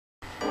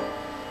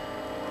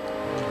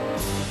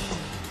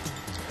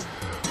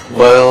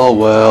Well,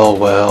 well,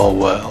 well,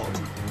 well.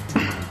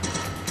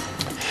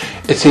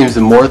 It seems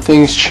the more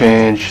things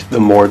change, the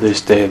more they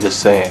stay the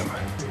same.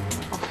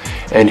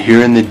 And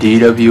here in the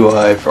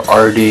DWI for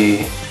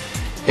RD,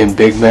 in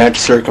big match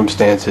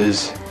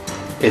circumstances,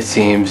 it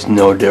seems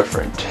no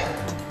different.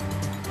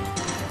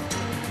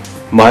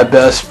 My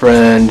best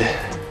friend,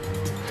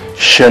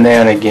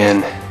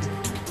 Shenanigans,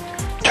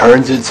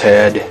 turns its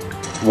head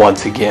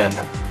once again.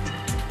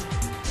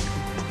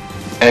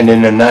 And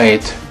in a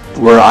night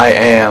where I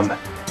am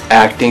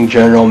acting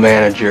general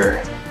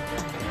manager,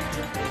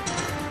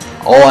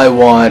 all I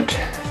want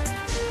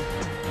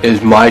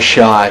is my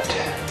shot,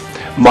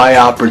 my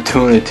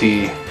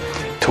opportunity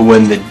to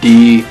win the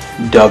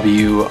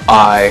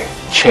DWI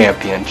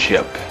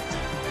championship.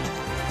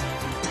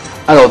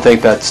 I don't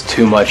think that's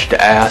too much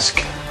to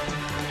ask.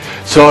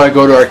 So I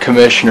go to our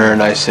commissioner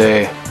and I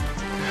say,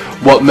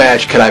 what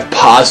match could I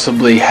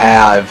possibly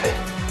have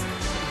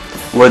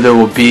where there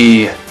will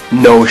be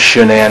no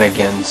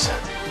shenanigans?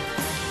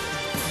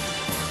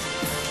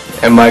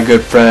 And my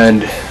good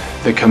friend,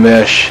 the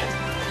commish,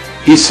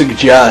 he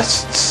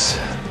suggests,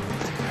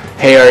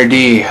 hey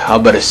RD, how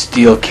about a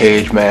steel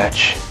cage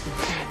match?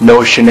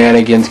 No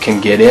shenanigans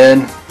can get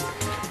in,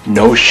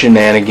 no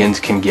shenanigans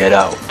can get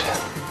out.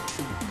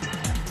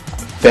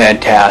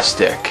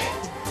 Fantastic.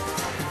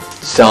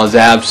 Sounds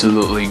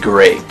absolutely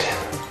great.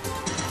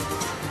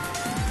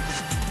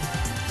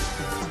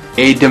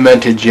 A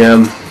Demented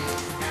Jim,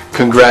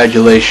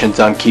 congratulations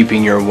on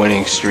keeping your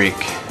winning streak.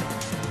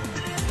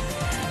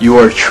 You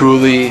are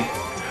truly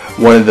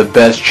one of the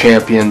best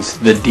champions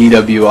the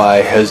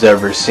DWI has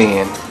ever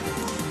seen.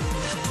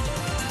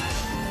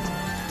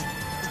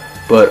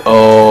 But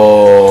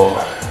oh,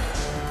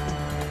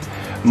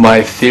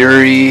 my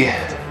theory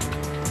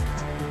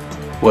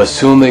was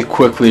soon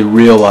quickly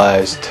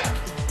realized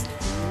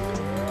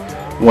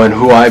when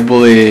who I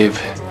believe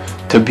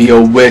to be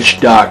a witch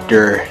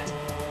doctor,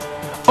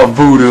 a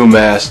voodoo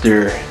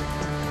master,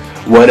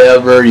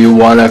 whatever you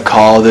want to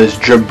call this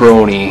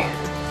jabroni,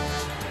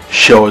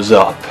 shows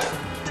up.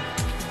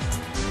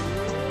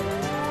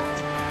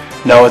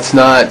 Now it's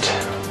not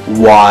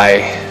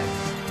why,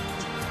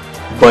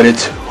 but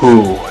it's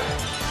who.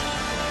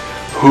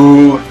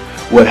 Who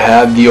would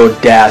have the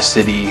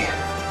audacity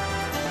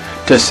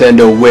to send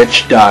a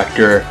witch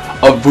doctor,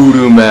 a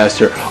voodoo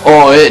master,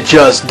 oh it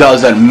just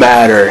doesn't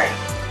matter,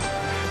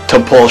 to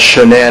pull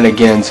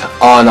shenanigans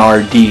on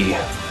RD?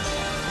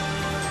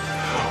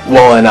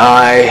 Well, an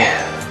eye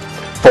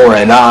for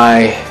an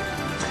eye,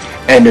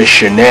 and a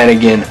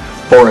shenanigan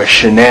for a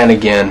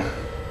shenanigan.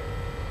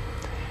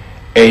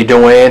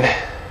 Duane?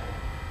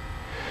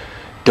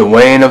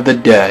 Duane of the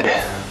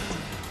dead.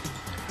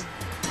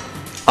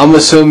 I'm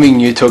assuming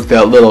you took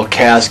that little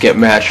casket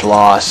match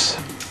loss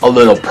a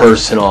little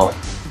personal.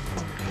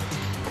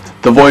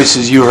 The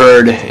voices you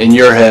heard in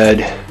your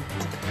head,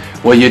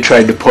 well, you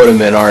tried to put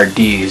them in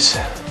RD's.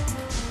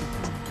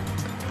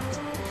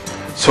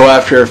 So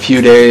after a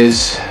few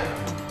days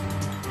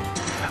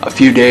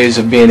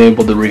of being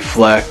able to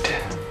reflect,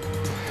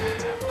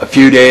 a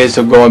few days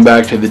of going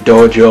back to the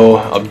dojo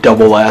of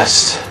Double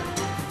S,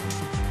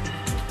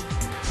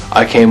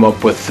 I came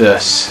up with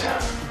this.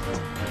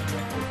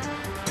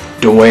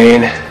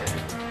 Duane,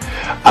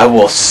 I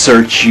will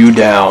search you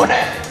down.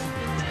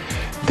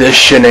 This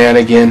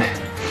shenanigan,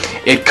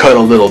 it cut a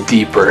little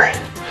deeper.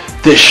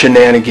 This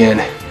shenanigan,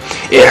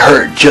 it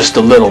hurt just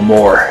a little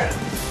more.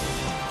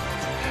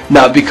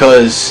 Not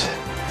because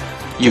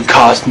you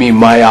cost me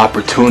my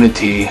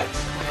opportunity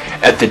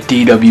at the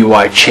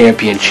DWI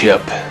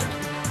championship.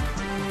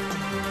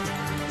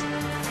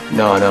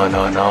 No.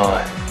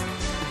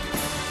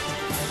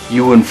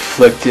 You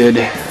inflicted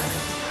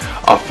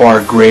a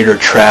far greater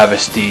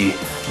travesty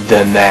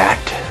than that.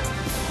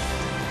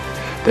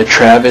 The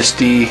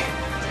travesty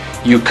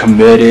you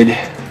committed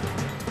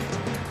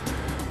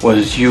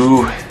was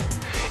you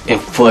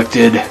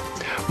inflicted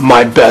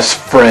my best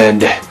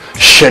friend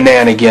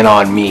Shenanigan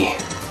on me.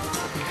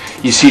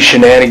 You see,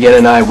 Shenanigan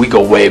and I, we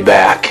go way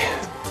back.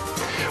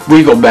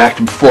 We go back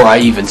to before I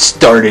even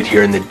started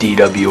here in the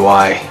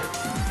DWI.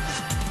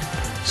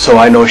 So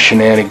I know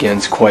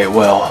Shenanigans quite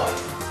well.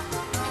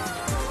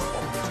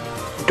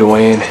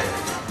 Duane,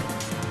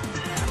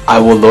 I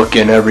will look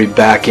in every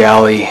back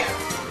alley.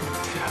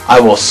 I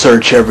will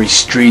search every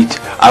street.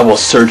 I will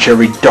search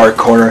every dark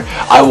corner.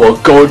 I will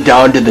go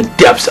down to the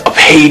depths of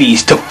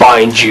Hades to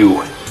find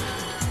you.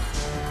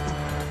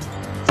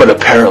 But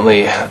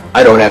apparently,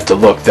 I don't have to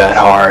look that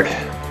hard.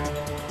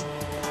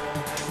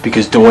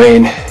 Because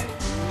Duane,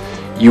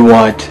 you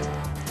want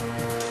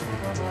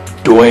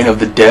Duane of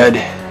the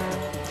dead?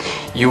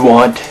 You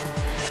want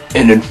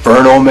an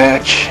inferno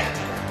match?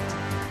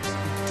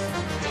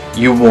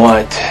 You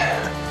want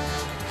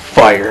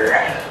fire?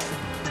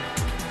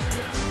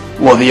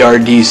 Well, the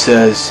RD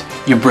says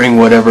you bring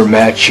whatever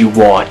match you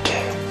want,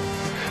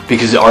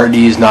 because RD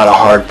is not a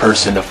hard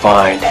person to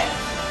find.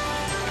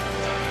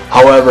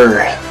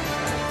 However,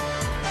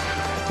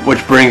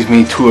 which brings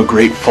me to a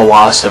great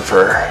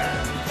philosopher,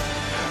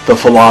 the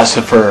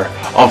philosopher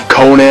of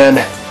Conan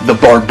the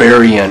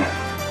Barbarian.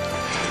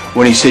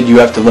 when he said you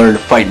have to learn to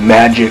fight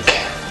magic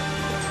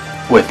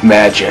with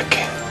magic.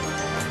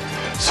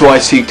 So I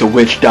seeked a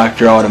witch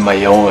doctor out on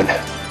my own.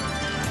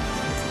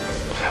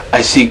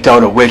 I seeked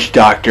out a witch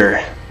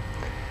doctor,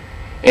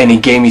 and he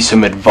gave me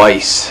some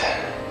advice.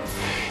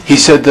 He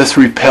said this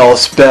repel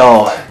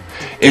spell,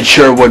 it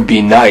sure would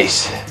be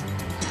nice.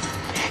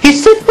 He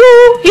said,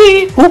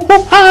 ooh-ee,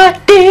 ooh-ah,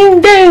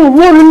 ding, dang,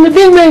 one in the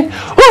bing, bang.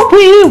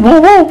 Ooh-ee,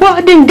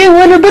 ooh-ah, ding, dang,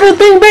 one in the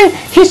bing, bang.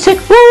 He said,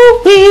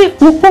 ooh-ee,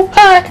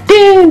 ooh-ah,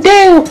 ding,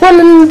 dang, one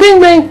in the bing,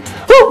 bang.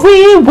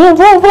 Ooh-ee,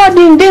 ooh-ah,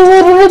 ding, dang,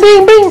 one in the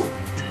bing, bang.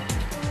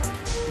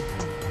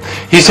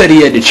 He said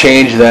he had to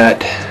change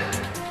that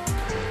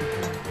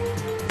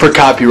for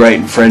copyright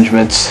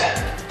infringements.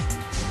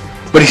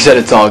 But he said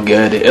it's all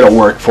good. It'll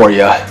work for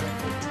you.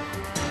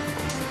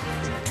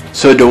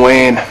 So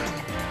Duane,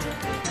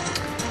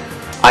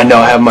 I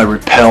now have my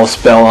repel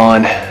spell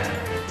on.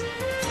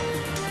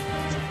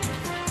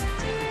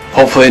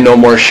 Hopefully no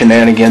more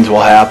shenanigans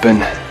will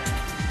happen.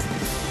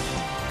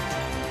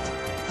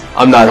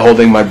 I'm not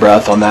holding my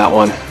breath on that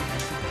one.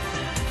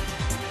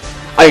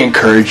 I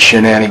encourage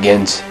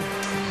shenanigans,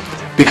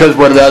 because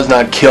what does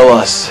not kill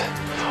us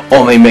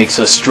only makes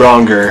us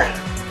stronger.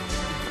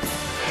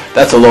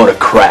 That's a load of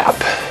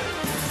crap.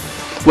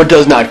 What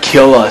does not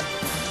kill us,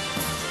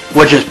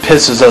 what just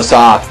pisses us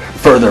off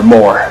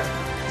furthermore.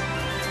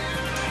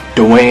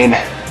 Duane,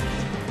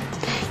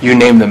 you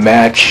name the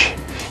match,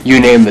 you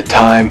name the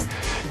time.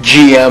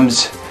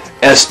 GMs,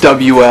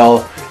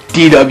 SWL,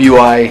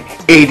 DWI,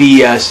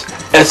 ADS,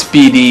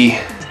 SBD.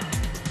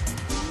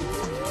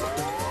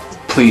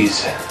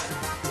 Please,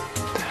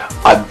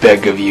 I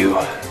beg of you,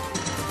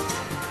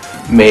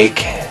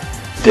 make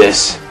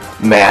this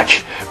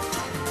match.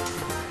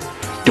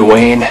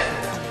 Duane,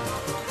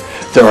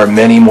 there are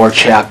many more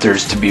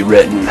chapters to be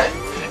written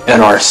in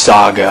our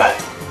saga,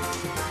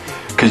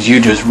 because you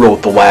just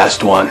wrote the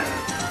last one.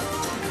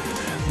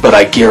 But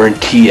I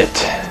guarantee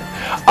it,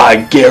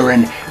 I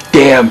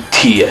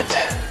guarantee it,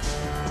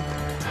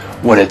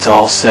 when it's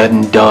all said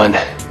and done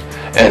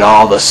and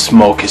all the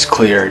smoke is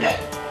cleared,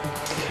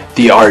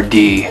 the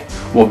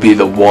RD will be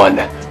the one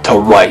to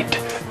write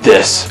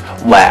this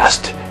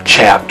last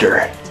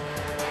chapter.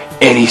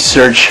 Any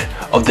search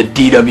of the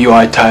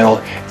DWI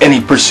title,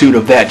 any pursuit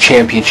of that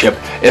championship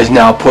is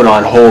now put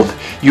on hold.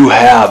 You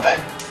have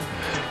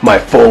my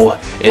full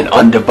and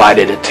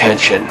undivided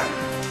attention.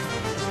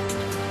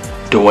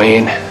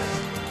 Duane,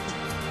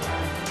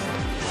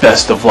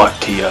 best of luck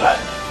to you.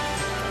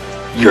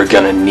 You're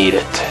gonna need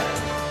it.